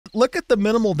look at the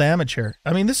minimal damage here.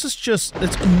 I mean, this is just,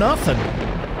 it's nothing.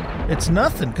 It's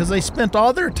nothing, because they spent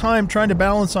all their time trying to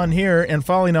balance on here and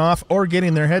falling off or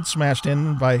getting their head smashed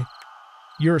in by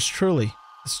yours truly.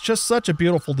 It's just such a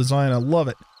beautiful design. I love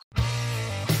it.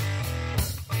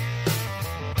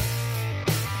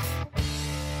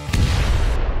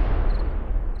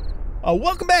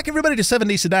 Welcome back, everybody, to 7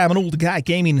 Days to Die. I'm an old guy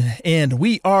gaming, and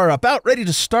we are about ready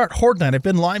to start Horde Night. I've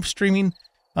been live streaming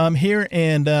here,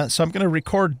 and so I'm going to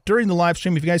record during the live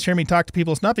stream. If you guys hear me talk to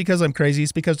people, it's not because I'm crazy.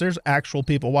 It's because there's actual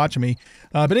people watching me.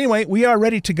 But anyway, we are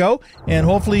ready to go, and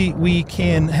hopefully we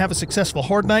can have a successful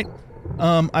Horde Night.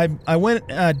 I went,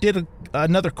 did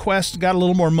another quest, got a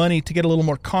little more money to get a little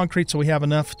more concrete so we have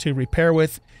enough to repair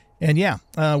with. And yeah,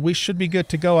 we should be good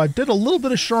to go. I did a little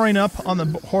bit of shoring up on the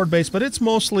Horde base, but it's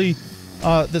mostly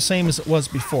the same as it was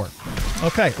before.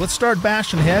 Okay, let's start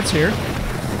bashing heads here.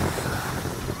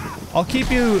 I'll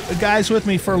keep you guys with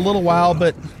me for a little while,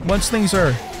 but once things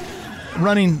are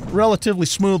running relatively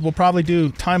smooth, we'll probably do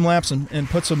time-lapse and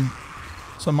put some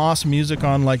awesome music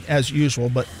on like as usual.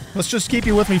 But let's just keep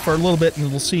you with me for a little bit,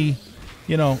 and we'll see,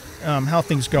 you know, how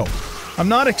things go. I'm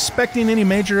not expecting any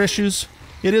major issues.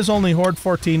 It is only Horde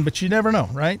 14, but you never know,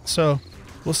 right? So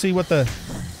we'll see what the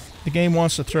game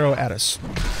wants to throw at us.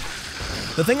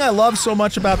 The thing I love so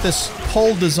much about this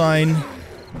pole design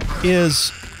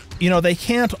is, you know, they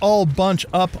can't all bunch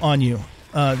up on you.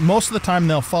 Most of the time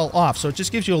they'll fall off, so it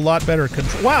just gives you a lot better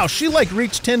control. Wow, she like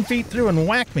reached 10 feet through and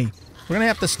whacked me. We're gonna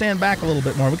have to stand back a little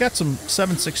bit more. We got some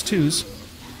 7.62s.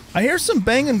 I hear some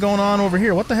banging going on over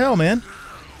here. What the hell, man?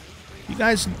 You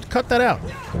guys cut that out.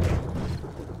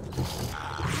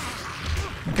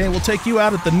 Okay, we'll take you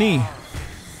out at the knee.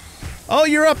 Oh,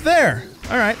 you're up there.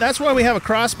 All right, that's why we have a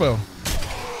crossbow.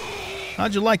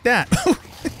 How'd you like that?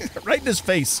 Right in his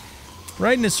face.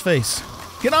 Right in his face.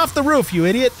 Get off the roof, you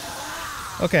idiot.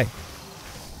 Okay.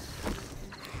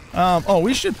 Oh,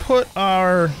 we should put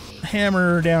our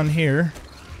hammer down here.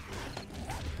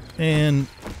 And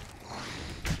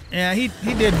yeah, he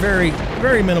did very,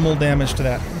 very minimal damage to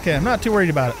that. Okay, I'm not too worried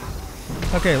about it.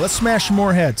 Okay, let's smash some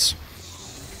more heads.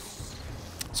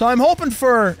 So I'm hoping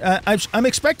for, I'm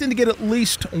expecting to get at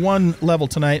least 1 level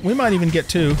tonight. We might even get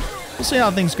 2. We'll see how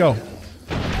things go.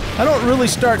 I don't really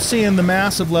start seeing the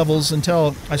massive levels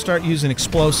until I start using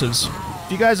explosives.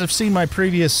 If you guys have seen my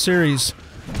previous series,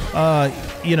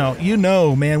 you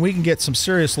know, man, we can get some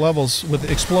serious levels with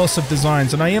explosive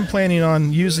designs, and I am planning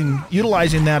on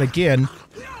utilizing that again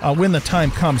when the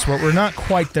time comes, but we're not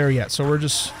quite there yet. So we're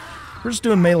just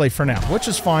doing melee for now, which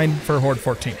is fine for Horde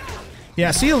 14.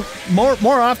 Yeah, see,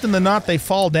 more often than not, they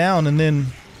fall down, and then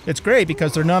it's great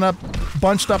because they're not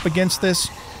bunched up against this,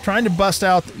 trying to bust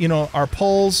out, you know, our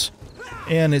poles,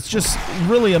 and it's just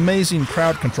really amazing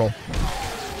crowd control.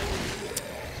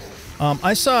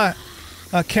 I saw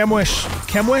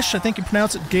Kemwish, I think you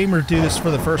pronounce it, gamer do this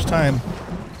for the first time,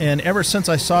 and ever since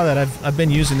I saw that, I've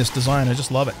been using this design. I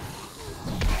just love it.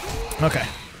 Okay.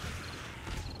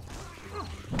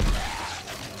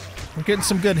 We're getting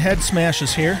some good head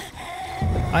smashes here.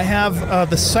 I have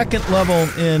the 2nd level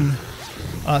in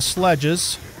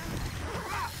sledges.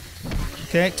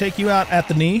 Okay, take you out at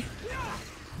the knee.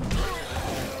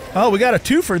 Oh, we got a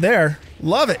 2-fer there.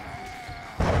 Love it.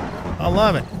 I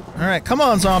love it. All right, come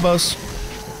on, zombos.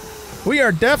 We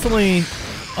are definitely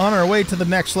on our way to the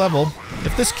next level.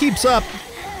 If this keeps up,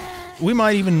 we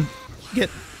might even get...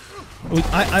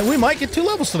 we might get 2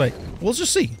 levels tonight. We'll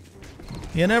just see.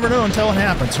 You never know until it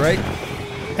happens, right?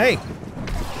 Hey.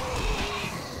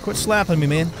 Quit slapping me,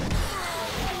 man.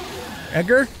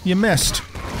 Edgar, you missed.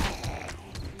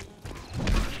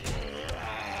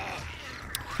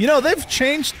 You know, they've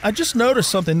changed... I just noticed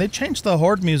something. They changed the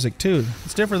Horde music, too.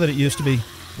 It's different than it used to be.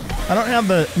 I don't have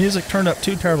the music turned up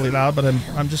too terribly loud, but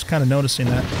I'm just kind of noticing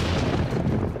that.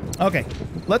 Okay,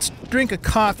 let's drink a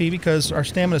coffee because our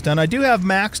stamina's down. I do have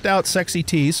maxed out sexy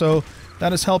tea, so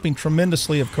that is helping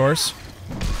tremendously, of course.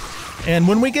 And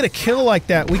when we get a kill like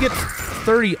that, we get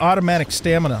 30 automatic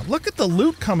stamina. Look at the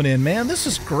loot coming in, man. This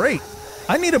is great.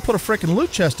 I need to put a frickin'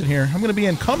 loot chest in here. I'm going to be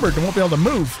encumbered and won't be able to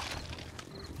move.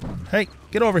 Hey,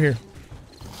 get over here.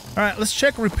 All right, let's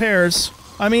check repairs.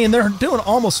 I mean, they're doing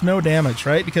almost no damage,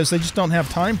 right? Because they just don't have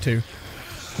time to.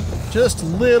 Just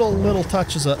little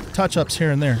touch-ups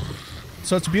here and there.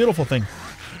 So it's a beautiful thing.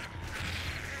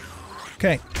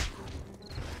 Okay.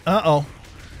 Uh-oh.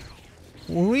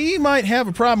 We might have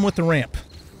a problem with the ramp.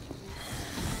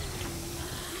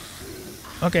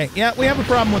 Okay, yeah, we have a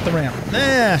problem with the ramp.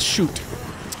 Ah, shoot.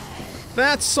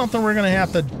 That's something we're going to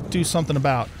have to do something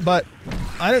about. But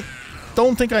I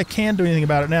don't think I can do anything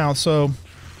about it now, so...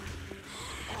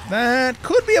 That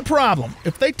could be a problem.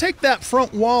 If they take that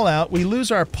front wall out, we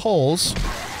lose our poles.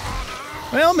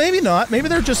 Well, maybe not. Maybe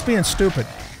they're just being stupid.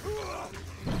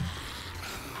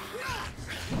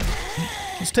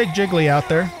 Let's take Jiggly out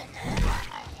there.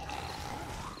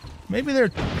 Maybe they're...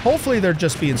 Hopefully they're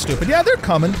just being stupid. Yeah, they're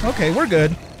coming. Okay, we're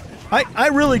good. I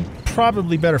really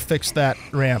probably better fix that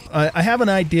ramp. I have an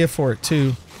idea for it,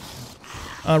 too.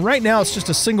 Right now, it's just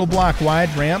a single block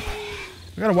wide ramp.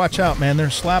 I gotta watch out, man. They're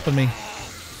slapping me.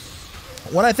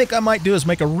 What I think I might do is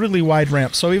make a really wide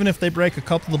ramp, so even if they break a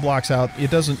couple of the blocks out,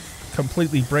 it doesn't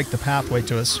completely break the pathway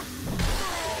to us.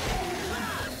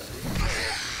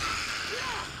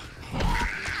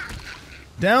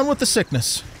 Down with the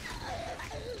sickness.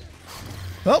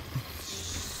 Oh.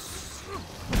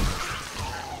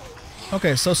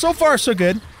 Okay, so far so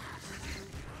good.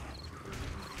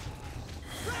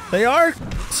 They are...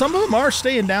 Some of them are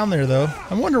staying down there, though.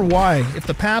 I wonder why, if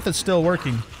the path is still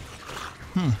working.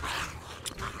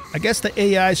 I guess the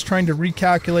AI is trying to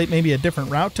recalculate maybe a different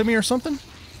route to me or something?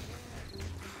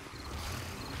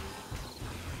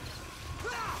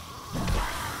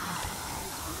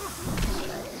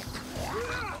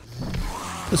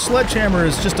 The sledgehammer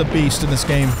is just a beast in this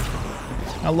game.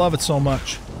 I love it so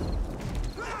much.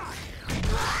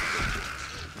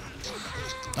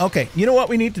 Okay, you know what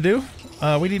we need to do?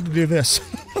 We need to do this.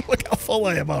 Look how full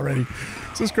I am already.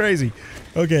 This is crazy.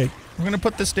 Okay, we're gonna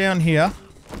put this down here.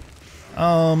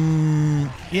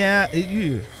 Yeah,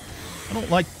 I don't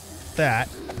like that.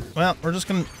 Well,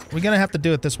 we're gonna have to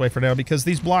do it this way for now because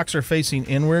these blocks are facing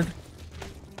inward.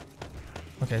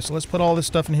 Okay, so let's put all this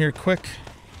stuff in here quick.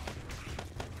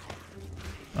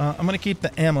 I'm gonna keep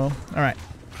the ammo. All right.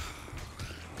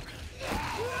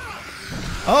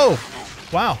 Oh,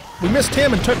 wow! We missed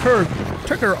him and took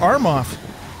her arm off.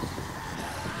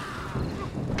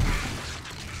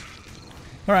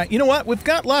 All right, you know what? We've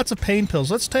got lots of pain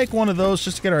pills. Let's take one of those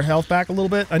just to get our health back a little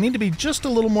bit. I need to be just a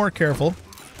little more careful.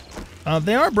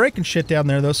 They are breaking shit down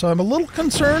there, though, so I'm a little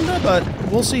concerned, but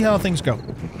we'll see how things go.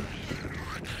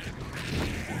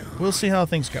 We'll see how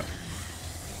things go.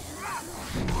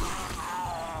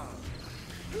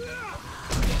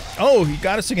 Oh, he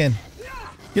got us again.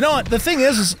 You know what? The thing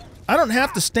is I don't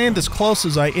have to stand as close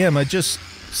as I am. It just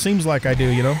seems like I do,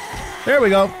 you know? There we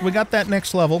go. We got that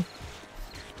next level.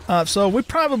 So we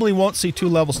probably won't see 2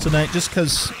 levels tonight just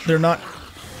because they're not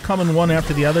coming one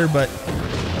after the other, but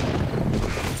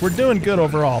we're doing good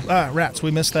overall. Ah, rats.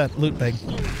 We missed that loot bag.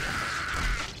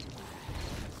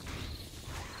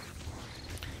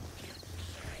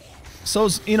 So,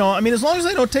 you know, I mean, as long as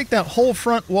I don't take that whole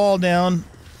front wall down,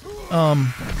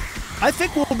 I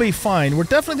think we'll be fine. We're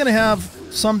definitely going to have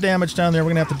some damage down there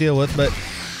we're going to have to deal with, but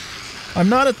I'm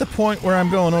not at the point where I'm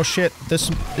going, oh shit,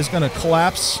 this is going to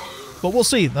collapse. But we'll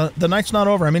see. The night's not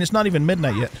over. I mean, it's not even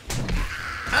midnight yet.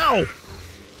 Ow!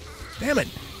 Damn it.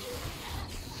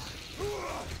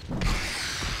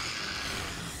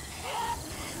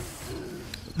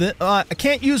 I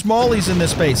can't use mollies in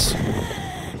this base.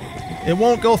 It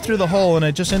won't go through the hole, and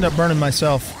I just end up burning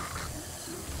myself.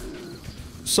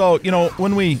 So, you know,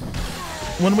 when we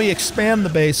expand the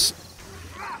base,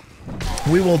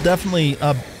 we will definitely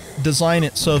design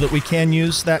it so that we can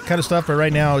use that kind of stuff. But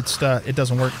right now, it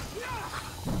doesn't work.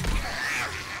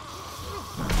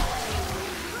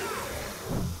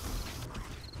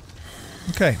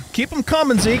 Okay, keep them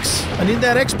coming, Zeeks. I need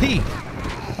that XP.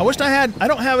 I wish I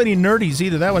don't have any nerdies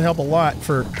either. That would help a lot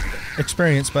for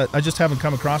experience, but I just haven't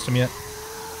come across them yet.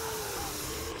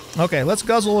 Okay, let's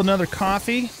guzzle another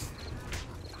coffee.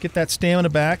 Get that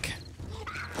stamina back.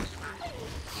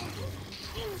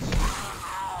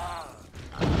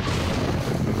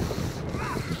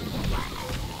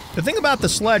 The thing about the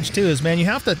sledge too is, man, you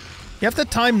have to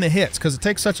time the hits because it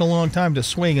takes such a long time to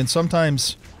swing, and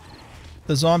sometimes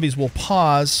the zombies will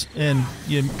pause and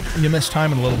you miss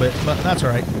timing a little bit, but that's all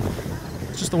right.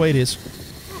 It's just the way it is.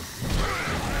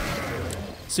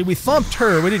 See, we thumped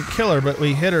her. We didn't kill her, but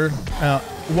we hit her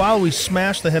while we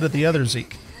smashed the head of the other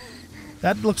Zeke.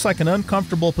 That looks like an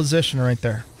uncomfortable position right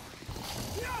there.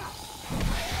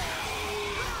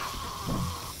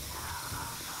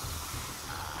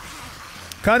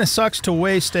 Kind of sucks to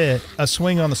waste a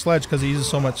swing on the sledge because it uses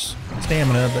so much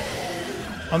stamina, but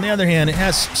on the other hand, it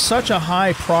has such a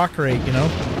high proc rate, you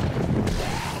know?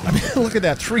 I mean, look at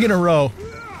that, 3 in a row.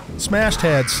 Smashed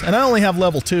heads, and I only have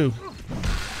level 2.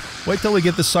 Wait till we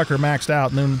get this sucker maxed out,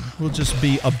 and then we'll just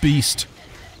be a beast.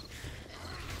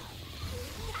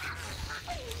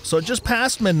 So just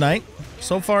past midnight.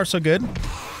 So far, so good.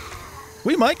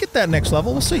 We might get that next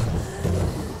level, we'll see.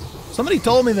 Somebody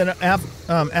told me that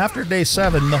after day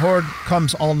 7, the Horde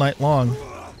comes all night long.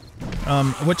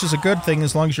 which is a good thing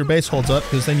as long as your base holds up,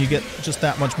 because then you get just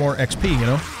that much more XP, you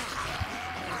know?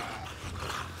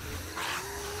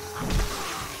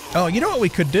 Oh, you know what we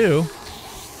could do?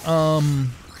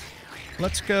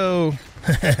 Let's go...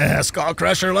 Skull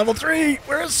Crusher level 3!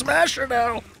 We're a Smasher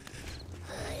now!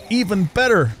 Even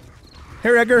better!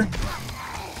 Here, Edgar.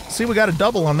 See, we got a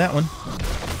double on that one.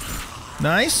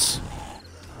 Nice.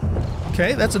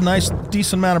 Okay, that's a nice,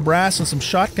 decent amount of brass and some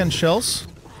shotgun shells.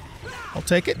 I'll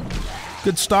take it.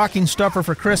 Good stocking stuffer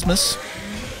for Christmas.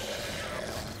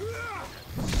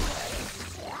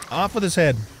 Off with his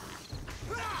head.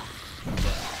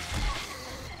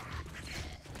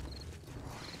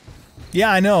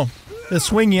 Yeah, I know. The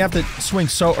swing, you have to swing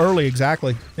so early,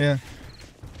 exactly. Yeah.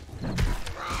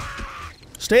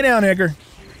 Stay down, Edgar.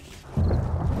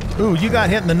 Ooh, you got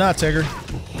hit in the nuts, Edgar.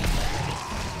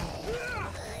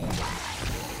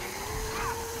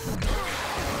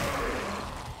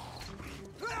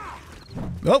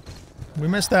 Oh, we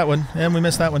missed that one, and we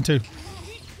missed that one too.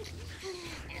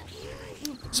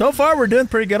 So far, we're doing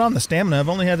pretty good on the stamina. I've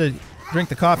only had to drink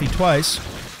the coffee twice.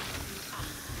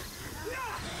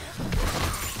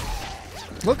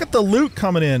 Look at the loot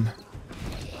coming in.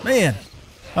 Man,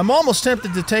 I'm almost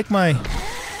tempted to take my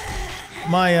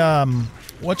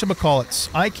whatchamacallits,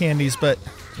 eye candies, but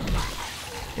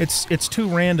it's too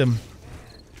random.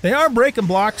 They are breaking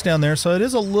blocks down there, so it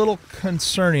is a little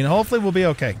concerning. Hopefully we'll be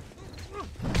okay.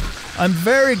 I'm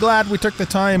very glad we took the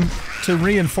time to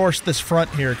reinforce this front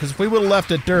here, because if we would have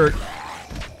left it dirt,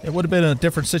 it would have been a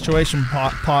different situation,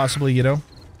 possibly, you know?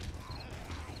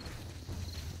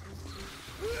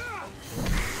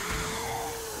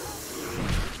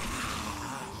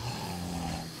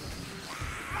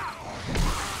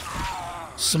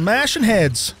 Smashing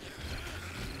heads.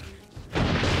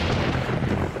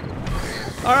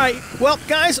 All right, well,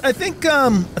 guys, I think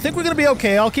we're gonna be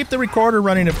okay. I'll keep the recorder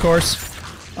running, of course,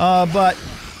 but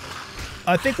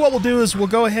I think what we'll do is we'll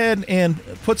go ahead and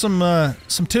put some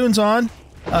tunes on,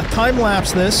 time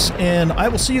lapse this, and I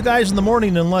will see you guys in the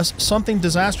morning unless something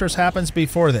disastrous happens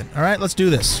before then. All right, let's do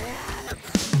this.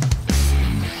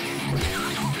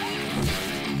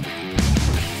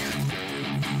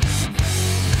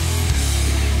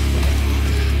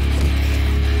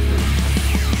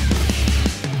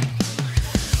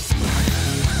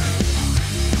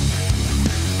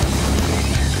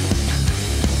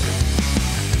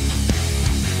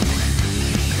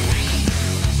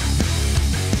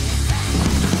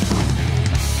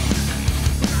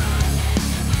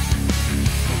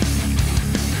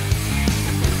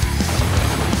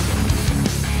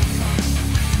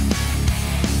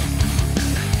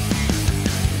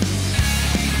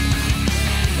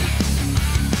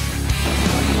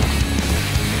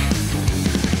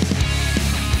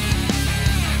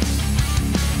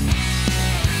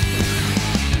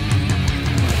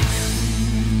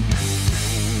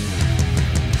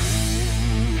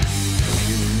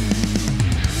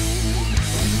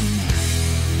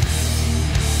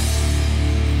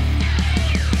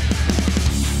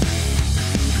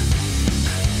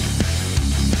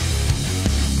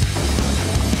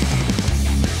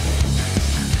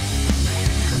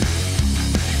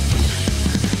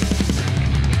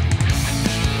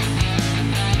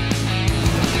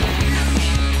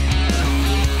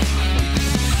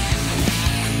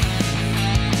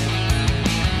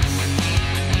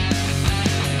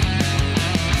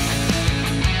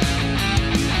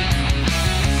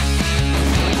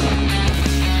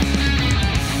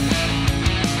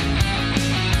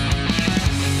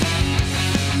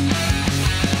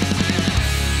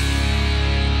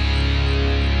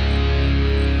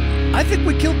 I think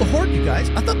we killed the Horde, you guys.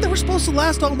 I thought they were supposed to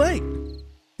last all night.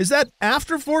 Is that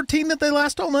after 14 that they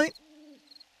last all night?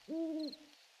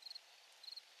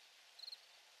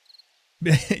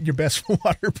 Your best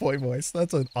water boy voice.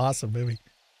 That's an awesome movie.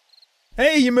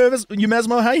 Hey,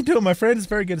 Mesmo, how you doing, my friend? It's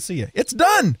very good to see you. It's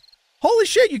done! Holy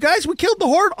shit, you guys, we killed the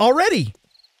Horde already.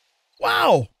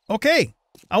 Wow. Okay.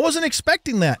 I wasn't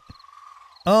expecting that.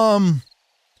 Well,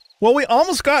 we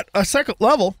almost got a second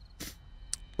level.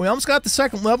 We almost got the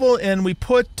second level, and we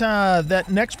put that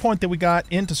next point that we got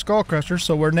into Skull Crusher,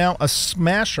 so we're now a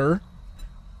Smasher.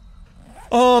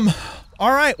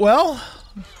 Alright, well,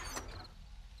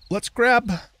 let's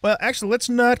grab... Well, actually, let's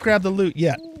not grab the loot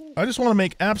yet. I just want to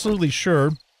make absolutely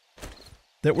sure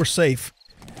that we're safe.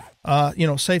 You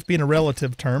know, safe being a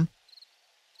relative term.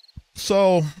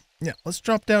 So, yeah, let's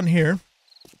drop down here.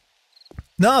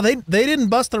 No, they didn't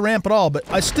bust the ramp at all, but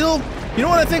I still... You know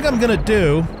what I think I'm going to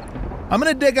do? I'm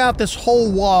going to dig out this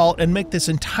whole wall and make this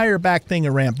entire back thing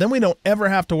a ramp. Then we don't ever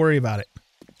have to worry about it.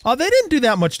 Oh, they didn't do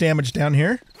that much damage down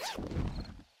here.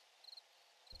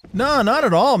 No, not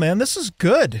at all, man. This is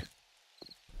good.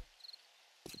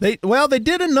 They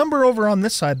did a number over on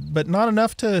this side, but not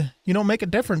enough to, you know, make a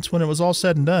difference when it was all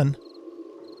said and done.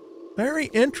 Very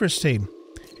interesting.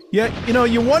 Yeah, you know,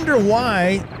 you wonder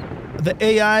why the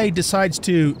AI decides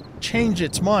to change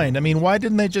its mind. I mean, why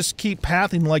didn't they just keep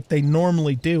pathing like they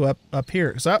normally do up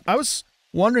here? Because I was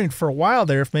wondering for a while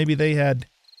there if maybe they had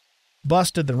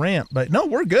busted the ramp, but no,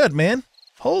 we're good, man.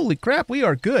 Holy crap, we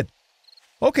are good.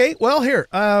 Okay, well, here,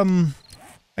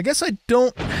 I guess I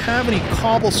don't have any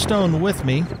cobblestone with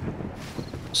me,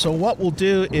 so what we'll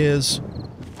do is,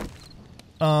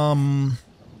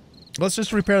 let's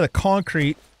just repair the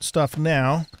concrete stuff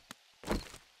now.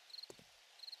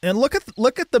 And look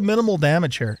at the minimal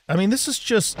damage here. I mean, this is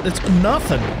just, it's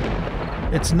nothing.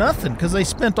 It's nothing, because they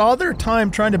spent all their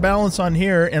time trying to balance on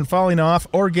here and falling off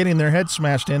or getting their head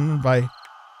smashed in by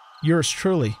yours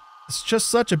truly. It's just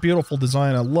such a beautiful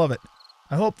design. I love it.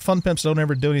 I hope Fun Pimps don't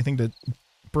ever do anything to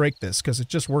break this, because it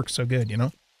just works so good, you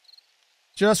know?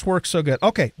 Just works so good.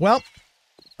 Okay, well,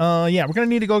 yeah, we're going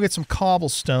to need to go get some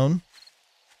cobblestone.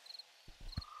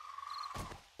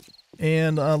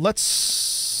 And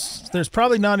there's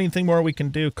probably not anything more we can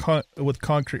do with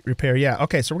concrete repair. Yeah,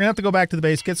 okay, so we're going to have to go back to the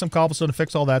base, get some cobblestone to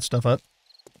fix all that stuff up.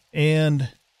 And,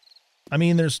 I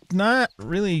mean, there's not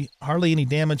really hardly any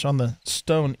damage on the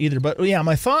stone either. But, yeah,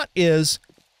 my thought is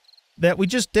that we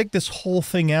just dig this whole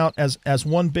thing out as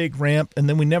one big ramp, and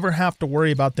then we never have to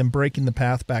worry about them breaking the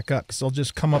path back up, because they'll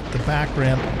just come up the back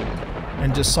ramp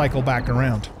and just cycle back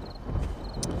around.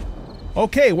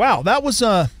 Okay, wow, that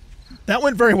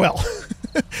went very well.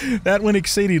 That went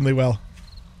exceedingly well.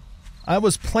 I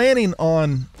was planning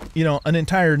on, you know, an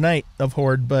entire night of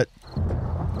Horde, but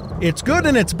it's good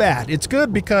and it's bad. It's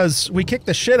good because we kicked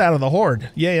the shit out of the Horde.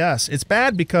 Yay us. It's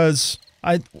bad because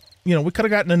you know, we could have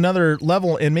gotten another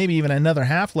level and maybe even another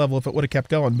half level if it would have kept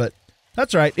going, but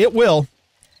that's right. It will.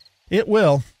 It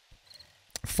will.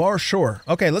 For sure.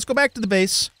 Okay, let's go back to the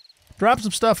base. Drop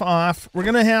some stuff off. We're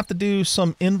going to have to do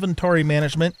some inventory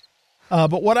management.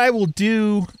 But what I will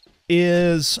do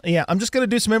is, yeah, I'm just going to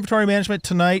do some inventory management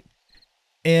tonight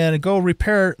and go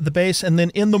repair the base. And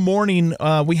then in the morning,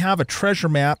 we have a treasure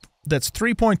map that's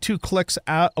 3.2 clicks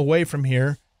out away from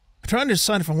here. I'm trying to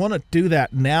decide if I want to do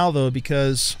that now, though,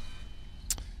 because,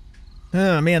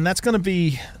 oh, man, that's going to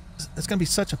be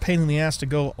such a pain in the ass to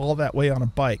go all that way on a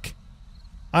bike.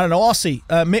 I don't know. I'll see.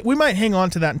 We might hang on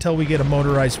to that until we get a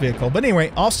motorized vehicle. But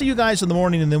anyway, I'll see you guys in the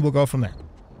morning, and then we'll go from there.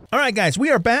 All right, guys, we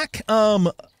are back.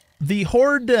 The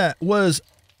Horde was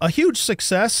a huge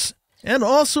success and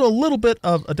also a little bit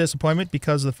of a disappointment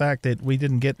because of the fact that we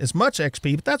didn't get as much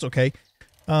XP, but that's okay.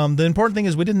 The important thing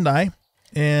is we didn't die.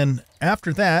 And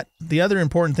after that, the other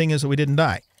important thing is that we didn't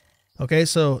die. Okay,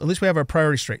 so at least we have our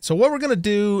priorities straight. So what we're going to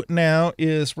do now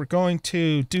is we're going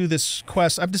to do this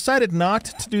quest. I've decided not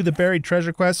to do the buried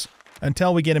treasure quest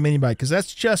until we get a mini bike, because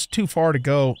that's just too far to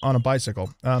go on a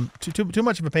bicycle. Too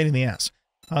much of a pain in the ass.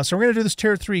 So we're going to do this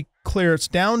tier 3 clear. It's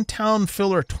downtown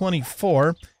filler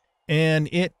 24, and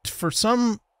it, for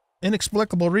some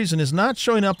inexplicable reason, is not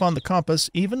showing up on the compass,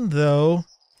 even though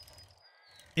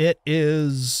it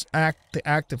is the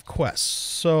active quest.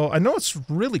 So I know it's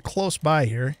really close by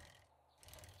here.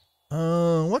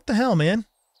 What the hell, man?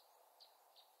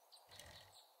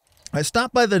 I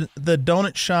stopped by the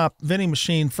donut shop vending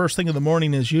machine first thing in the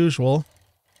morning as usual,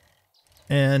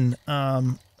 and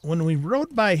when we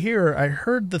rode by here, I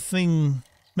heard the thing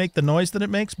make the noise that it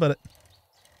makes, but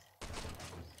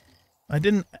I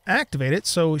didn't activate it,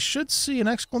 so we should see an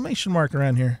exclamation mark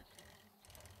around here.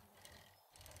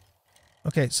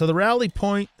 Okay, so the rally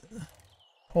point...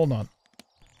 Hold on.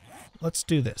 Let's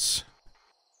do this.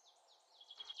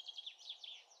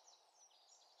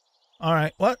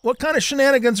 Alright, what kind of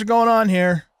shenanigans are going on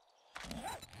here?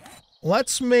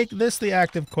 Let's make this the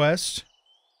active quest.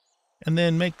 And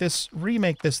then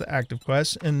remake this the active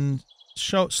quest, and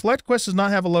show select quest does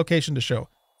not have a location to show.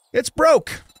 It's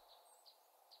broke.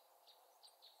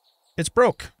 It's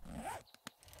broke.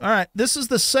 All right, this is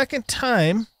the second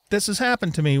time this has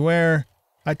happened to me where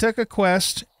I took a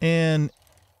quest and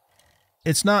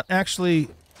it's not actually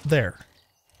there,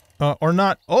 or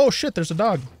not. Oh shit! There's a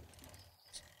dog.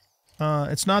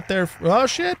 It's not there. Oh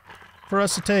shit! For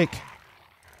us to take.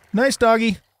 Nice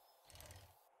doggy.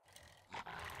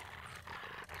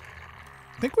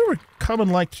 I think we were coming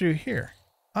like through here.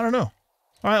 I don't know.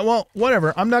 All right, well,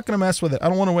 whatever. I'm not going to mess with it. I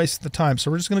don't want to waste the time.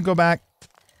 So we're just going to go back.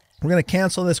 We're going to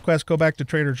cancel this quest, go back to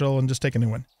Trader Joel, and just take a new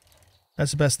one. That's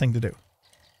the best thing to do.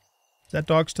 Is that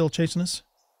dog still chasing us?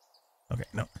 Okay,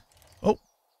 no. Oh.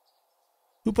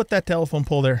 Who put that telephone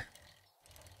pole there?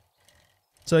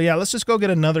 So yeah, let's just go get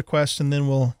another quest, and then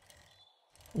we'll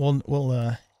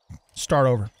start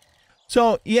over.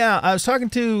 So, yeah, I was talking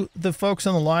to the folks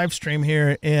on the live stream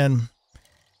here, and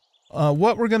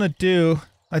what we're going to do,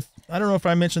 I don't know if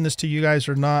I mentioned this to you guys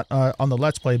or not on the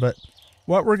Let's Play, but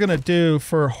what we're going to do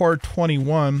for Horde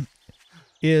 21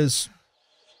 is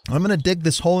I'm going to dig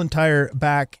this whole entire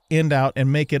back end out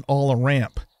and make it all a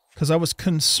ramp. Because I was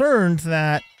concerned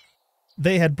that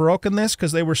they had broken this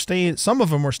because they were staying, some of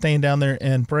them were staying down there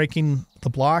and breaking the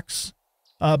blocks.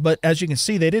 But as you can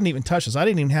see, they didn't even touch this. I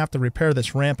didn't even have to repair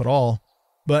this ramp at all.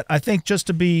 But I think just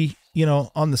to be, you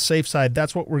know, on the safe side,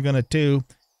 that's what we're going to do.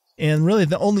 And really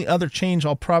the only other change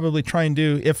I'll probably try and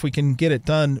do if we can get it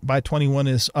done by 21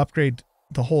 is upgrade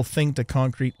the whole thing to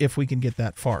concrete if we can get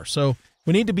that far. So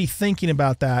we need to be thinking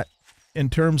about that in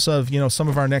terms of, you know, some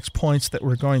of our next points that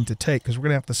we're going to take, because we're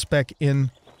going to have to spec in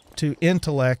to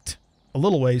intellect a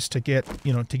little ways to get,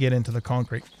 you know, to get into the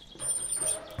concrete.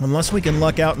 Unless we can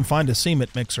luck out and find a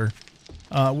cement mixer.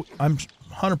 I'm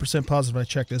 100% positive I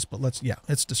checked this, but let's, yeah,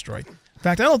 it's destroyed. In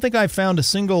fact, I don't think I've found a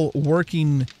single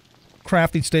working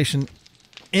crafting station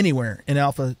anywhere in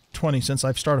Alpha 20 since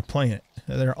I've started playing it.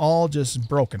 They're all just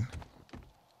broken.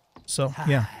 So,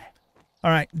 yeah. All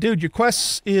right, dude, your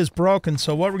quest is broken,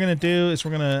 so what we're going to do is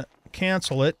we're going to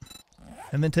cancel it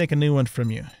and then take a new one from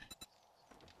you.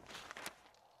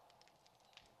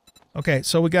 Okay,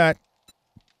 so we got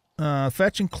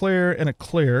fetch and clear and a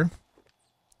clear.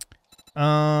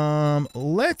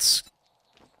 Let's...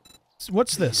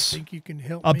 What's this? Think you can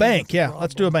help a me bank, with the yeah, problem?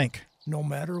 let's do a bank. No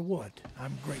matter what,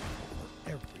 I'm grateful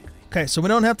for everything. Okay, so we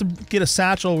don't have to get a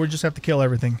satchel, we just have to kill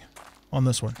everything on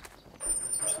this one.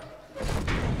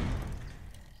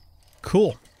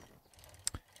 Cool.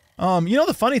 You know,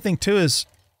 the funny thing too is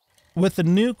with the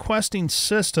new questing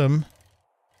system,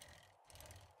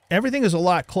 everything is a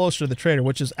lot closer to the trader,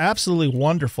 which is absolutely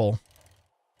wonderful.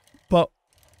 But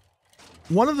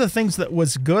one of the things that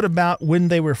was good about when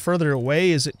they were further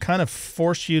away is it kind of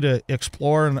forced you to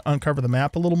explore and uncover the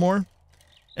map a little more.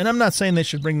 And I'm not saying they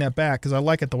should bring that back because I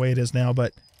like it the way it is now,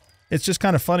 but it's just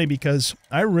kind of funny because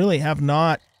I really have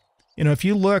not, you know, if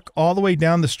you look all the way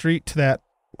down the street to that,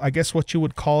 I guess what you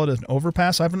would call it an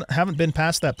overpass, I haven't been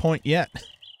past that point yet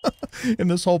in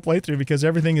this whole playthrough because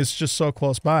everything is just so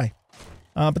close by.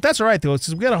 But that's all right, though,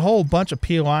 because we've got a whole bunch of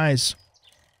POIs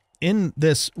in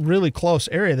this really close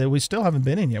area that we still haven't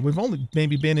been in yet. We've only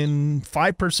maybe been in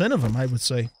 5% of them, I would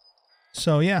say.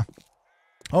 So, yeah.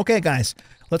 Okay, guys,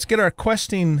 let's get our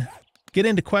questing, get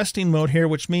into questing mode here,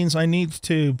 which means I need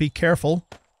to be careful.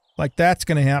 Like that's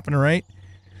going to happen, right?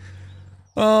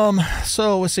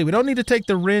 So let's see. We don't need to take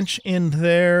the wrench in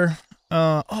there.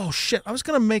 Oh shit. I was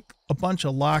going to make a bunch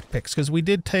of lockpicks because we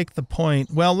did take the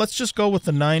point. Well, let's just go with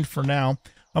the 9 for now.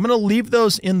 I'm going to leave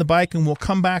those in the bike and we'll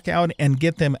come back out and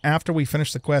get them after we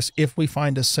finish the quest if we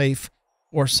find a safe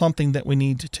or something that we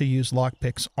need to use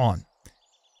lockpicks on.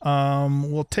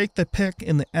 We'll take the pick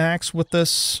and the axe with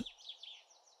us.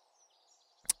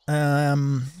 Yeah,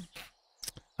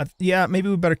 maybe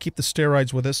we better keep the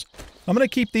steroids with us. I'm going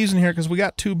to keep these in here because we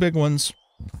got 2 big ones.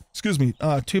 Excuse me,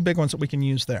 2 big ones that we can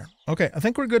use there. Okay, I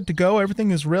think we're good to go.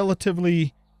 Everything is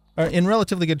relatively, in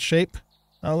relatively good shape.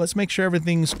 Let's make sure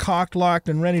everything's cocked, locked,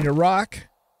 and ready to rock.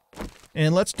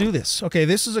 And let's do this. Okay,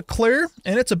 this is a clear,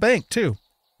 and it's a bank, too.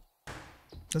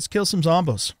 Let's kill some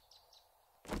zombos.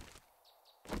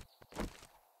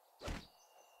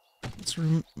 Let's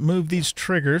remove these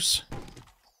triggers.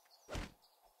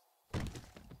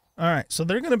 Alright, so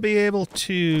they're going to be able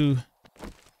to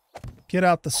get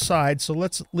out the side, so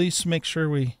let's at least make sure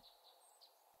we,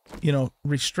 you know,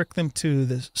 restrict them to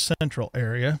the central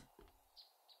area.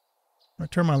 I'm going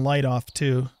to turn my light off,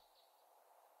 too.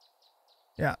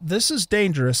 Yeah, this is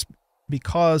dangerous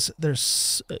because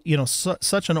there's, you know,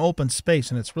 such an open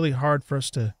space, and it's really hard for us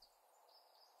to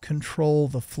control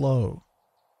the flow.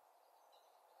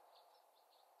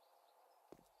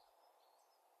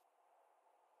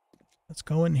 Let's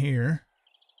go in here.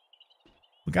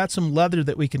 We got some leather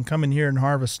that we can come in here and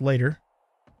harvest later.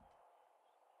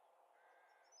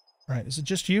 All right, is it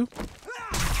just you?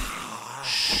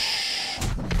 Shh.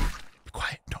 Be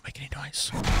quiet. Don't make any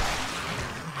noise.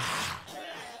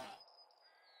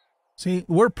 See,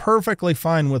 we're perfectly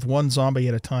fine with one zombie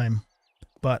at a time,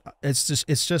 but it's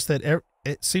just that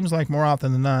it seems like more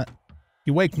often than not,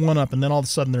 you wake one up and then all of a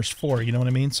sudden there's 4. You know what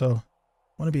I mean? So, I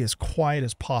want to be as quiet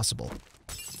as possible.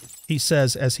 He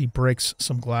says as he breaks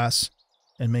some glass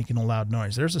and making a loud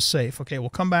noise. There's a safe. Okay, we'll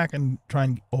come back and try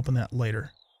and open that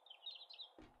later.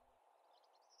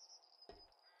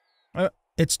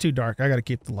 It's too dark. I got to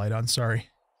keep the light on. Sorry.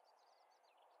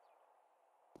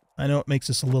 I know it makes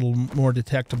this a little more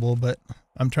detectable, but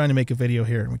I'm trying to make a video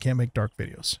here and we can't make dark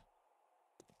videos.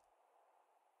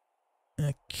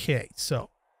 Okay, so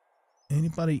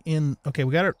anybody in? Okay,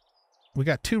 we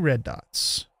got 2 red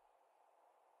dots.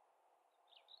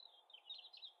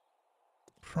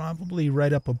 Probably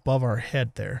right up above our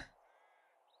head there.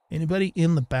 Anybody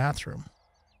in the bathroom?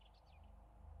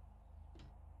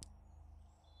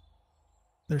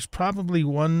 There's probably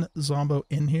one zombo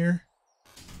in here.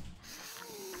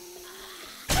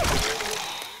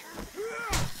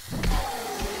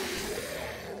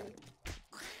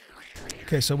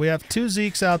 Okay, so we have 2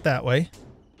 Zeeks out that way.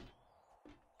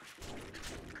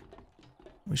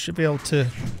 We should be able to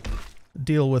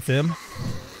deal with them.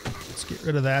 Let's get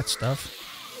rid of that stuff.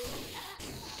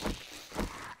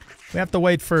 We have to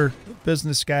wait for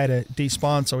business guy to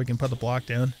despawn so we can put the block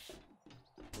down.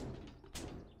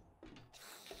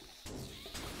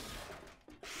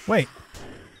 Wait,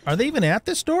 are they even at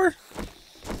this door?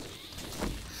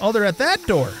 Oh, they're at that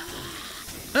door.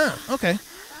 Oh, okay.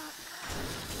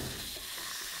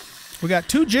 We got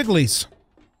 2 jigglies.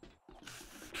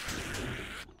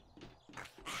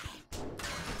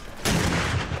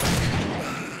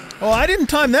 Oh, I didn't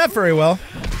time that very well.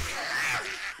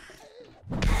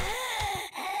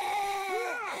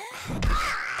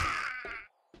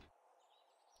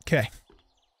 Okay.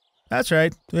 That's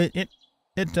right. It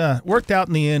worked out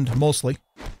in the end, mostly.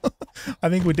 I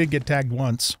think we did get tagged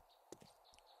once.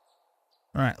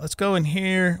 All right, let's go in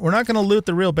here. We're not going to loot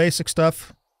the real basic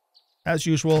stuff. As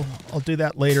usual, I'll do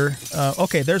that later.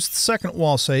 Okay, there's the second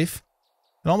wall safe.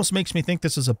 It almost makes me think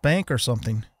this is a bank or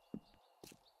something.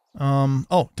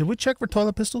 Oh, did we check for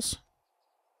toilet pistols?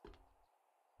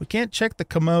 We can't check the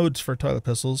commodes for toilet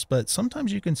pistols, but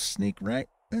sometimes you can sneak right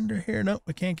under here. Nope,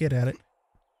 we can't get at it.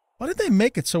 Why did they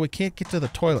make it so we can't get to the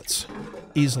toilets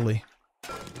easily?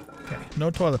 Okay,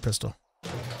 no toilet pistol.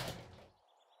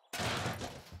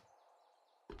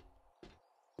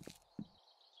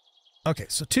 Okay,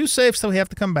 so 2 safes that we have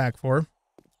to come back for.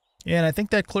 And I think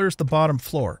that clears the bottom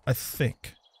floor. I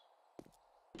think.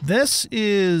 This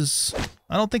is...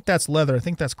 I don't think that's leather. I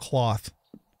think that's cloth.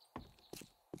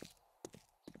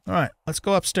 Alright, let's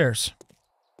go upstairs.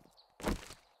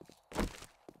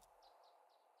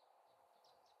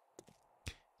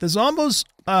 The zombos...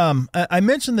 I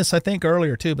mentioned this, I think,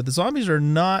 earlier, too, but the zombies are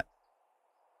not...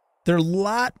 They're a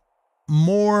lot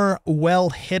more well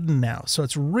hidden now. So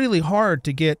it's really hard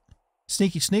to get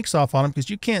sneaky sneaks off on them because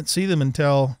you can't see them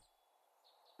until,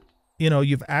 you know,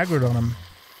 you've aggroed on them.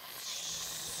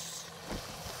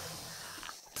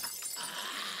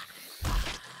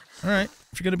 Alright,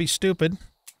 if you're going to be stupid.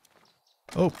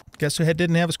 Oh, guess who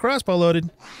didn't have his crossbow loaded?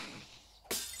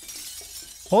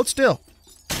 Hold still.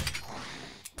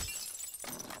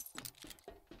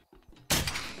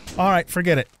 Alright,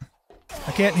 forget it.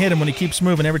 I can't hit him when he keeps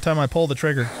moving every time I pull the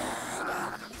trigger.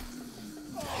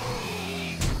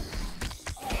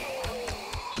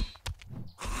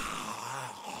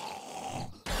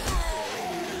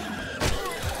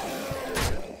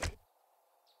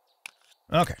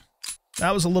 Okay.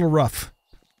 That was a little rough.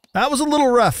 That was a little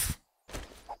rough.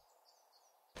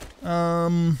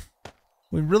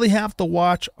 We really have to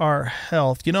watch our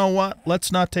health. You know what?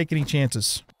 Let's not take any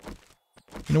chances.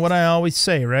 You know what I always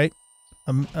say, right?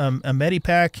 A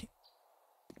medipack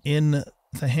in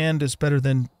the hand is better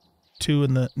than 2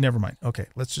 in the... Never mind. Okay,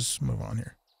 let's just move on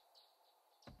here.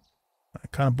 I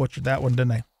kind of butchered that one,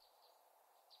 didn't I?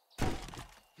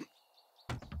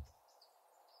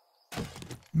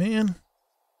 Man.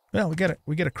 Well,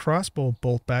 we get a crossbow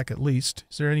bolt back at least.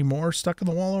 Is there any more stuck in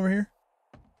the wall over here?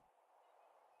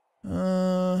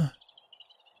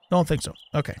 Don't think so.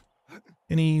 Okay.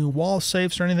 Any wall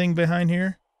safes or anything behind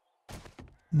here?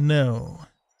 No.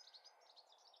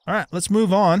 Alright, let's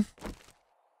move on.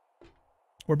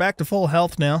 We're back to full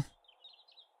health now.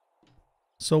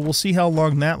 So we'll see how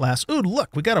long that lasts. Ooh,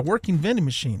 look, we got a working vending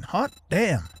machine. Hot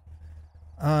damn.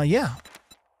 Yeah.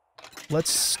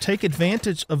 Let's take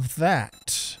advantage of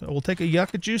that. We'll take a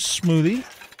yucca juice smoothie.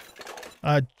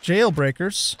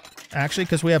 Jailbreakers. Actually,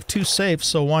 because we have 2 safes,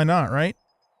 so why not, right?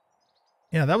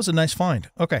 Yeah, that was a nice find.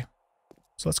 Okay.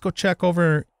 So let's go check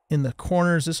over in the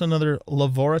corner. Is this another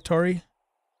laboratory?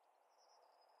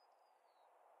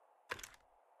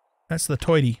 That's the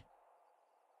toity.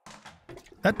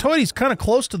 That toity's kind of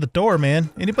close to the door,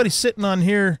 man. Anybody sitting on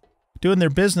here doing their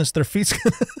business, their feet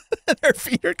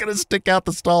are gonna stick out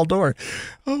the stall door.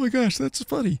 Oh my gosh, that's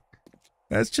funny.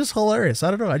 That's just hilarious. I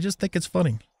don't know. I just think it's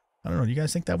funny. I don't know. You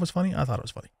guys think that was funny? I thought it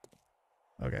was funny.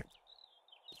 Okay.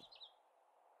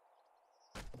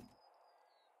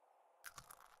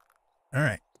 All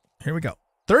right. Here we go.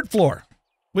 3rd floor.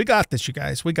 We got this, you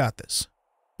guys. We got this.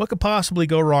 What could possibly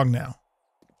go wrong now?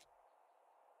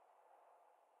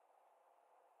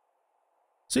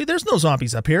 See, there's no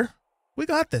zombies up here. We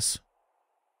got this.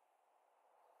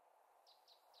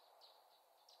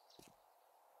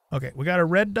 Okay, we got a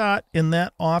red dot in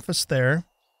that office there.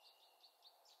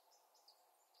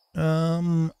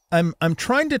 I'm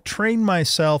trying to train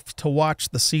myself to watch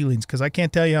the ceilings, because I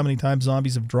can't tell you how many times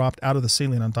zombies have dropped out of the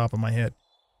ceiling on top of my head.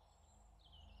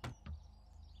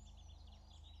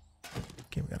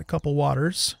 Okay, we got a couple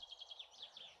waters.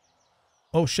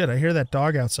 Oh shit, I hear that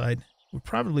dog outside. We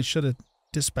probably should have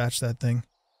dispatched that thing.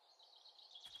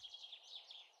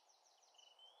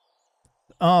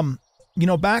 You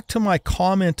know, back to my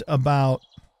comment about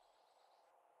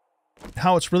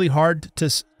how it's really hard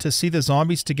to see the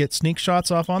zombies to get sneak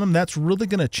shots off on them. That's really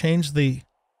going to change the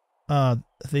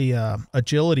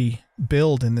agility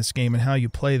build in this game and how you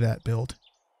play that build.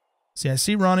 See, I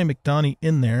see Ronnie McDonough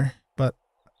in there, but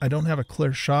I don't have a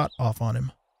clear shot off on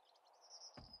him.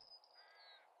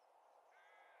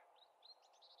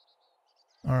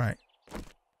 All right.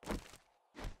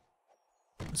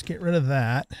 Let's get rid of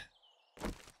that.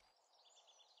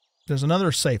 There's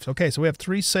another safe. Okay, so we have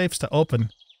 3 safes to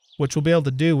open, which we'll be able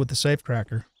to do with the safe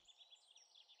cracker.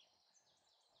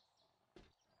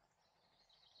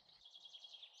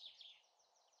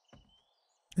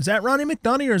 Is that Ronnie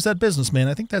McDonough or is that Businessman?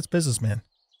 I think that's Businessman.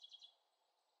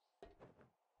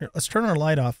 Here, let's turn our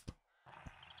light off.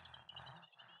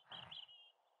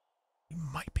 We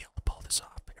might be able to pull this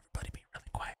off. Everybody be really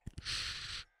quiet.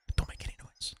 Shh. Don't make any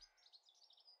noise.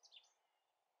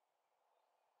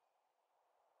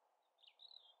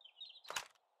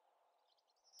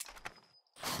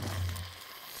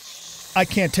 I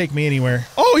can't take me anywhere.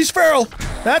 Oh, he's feral!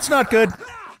 That's not good.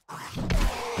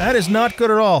 That is not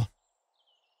good at all.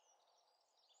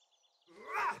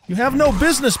 You have no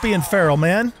business being feral,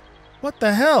 man. What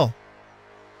the hell?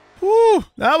 Whew,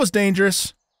 that was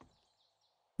dangerous.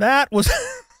 That was...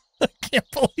 I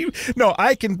can't believe... No,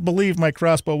 I can believe my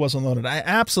crossbow wasn't loaded. I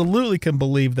absolutely can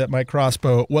believe that my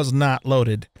crossbow was not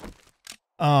loaded.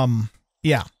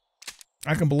 Yeah.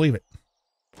 I can believe it.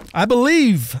 I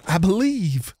believe.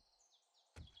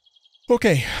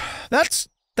 Okay, that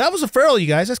was a feral, you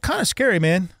guys. That's kind of scary,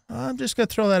 man. I'm just gonna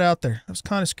throw that out there. That was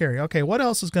kind of scary. Okay, what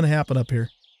else is gonna happen up here?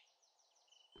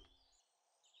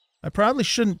 I probably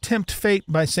shouldn't tempt fate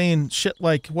by saying shit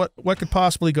like what could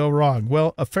possibly go wrong.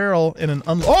 Well, a feral in an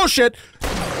oh shit,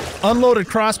 unloaded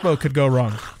crossbow could go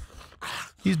wrong.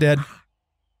 He's dead.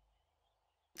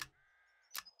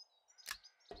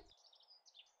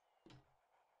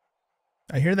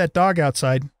 I hear that dog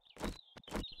outside.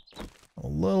 A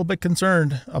little bit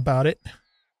concerned about it.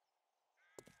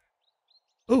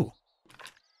 Ooh.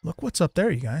 Look what's up there,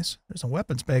 you guys. There's a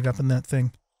weapons bag up in that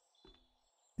thing.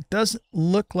 It doesn't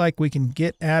look like we can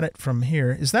get at it from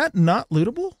here. Is that not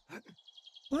lootable?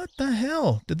 What the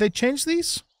hell? Did they change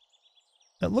these?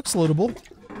 That looks lootable.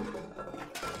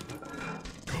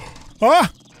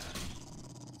 Ah!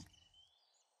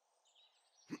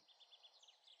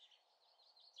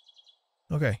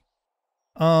 Okay.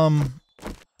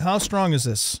 How strong is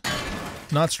this?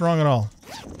 Not strong at all.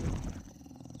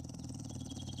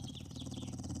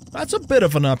 That's a bit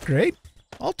of an upgrade.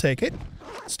 I'll take it.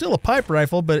 Still a pipe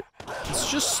rifle, but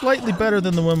it's just slightly better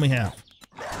than the one we have.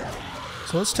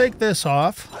 So let's take this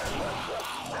off.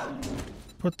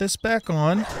 Put this back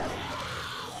on.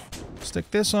 Stick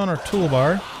this on our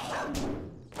toolbar.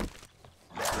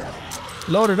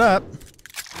 Load it up.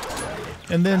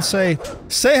 And then say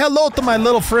hello to my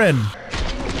little friend.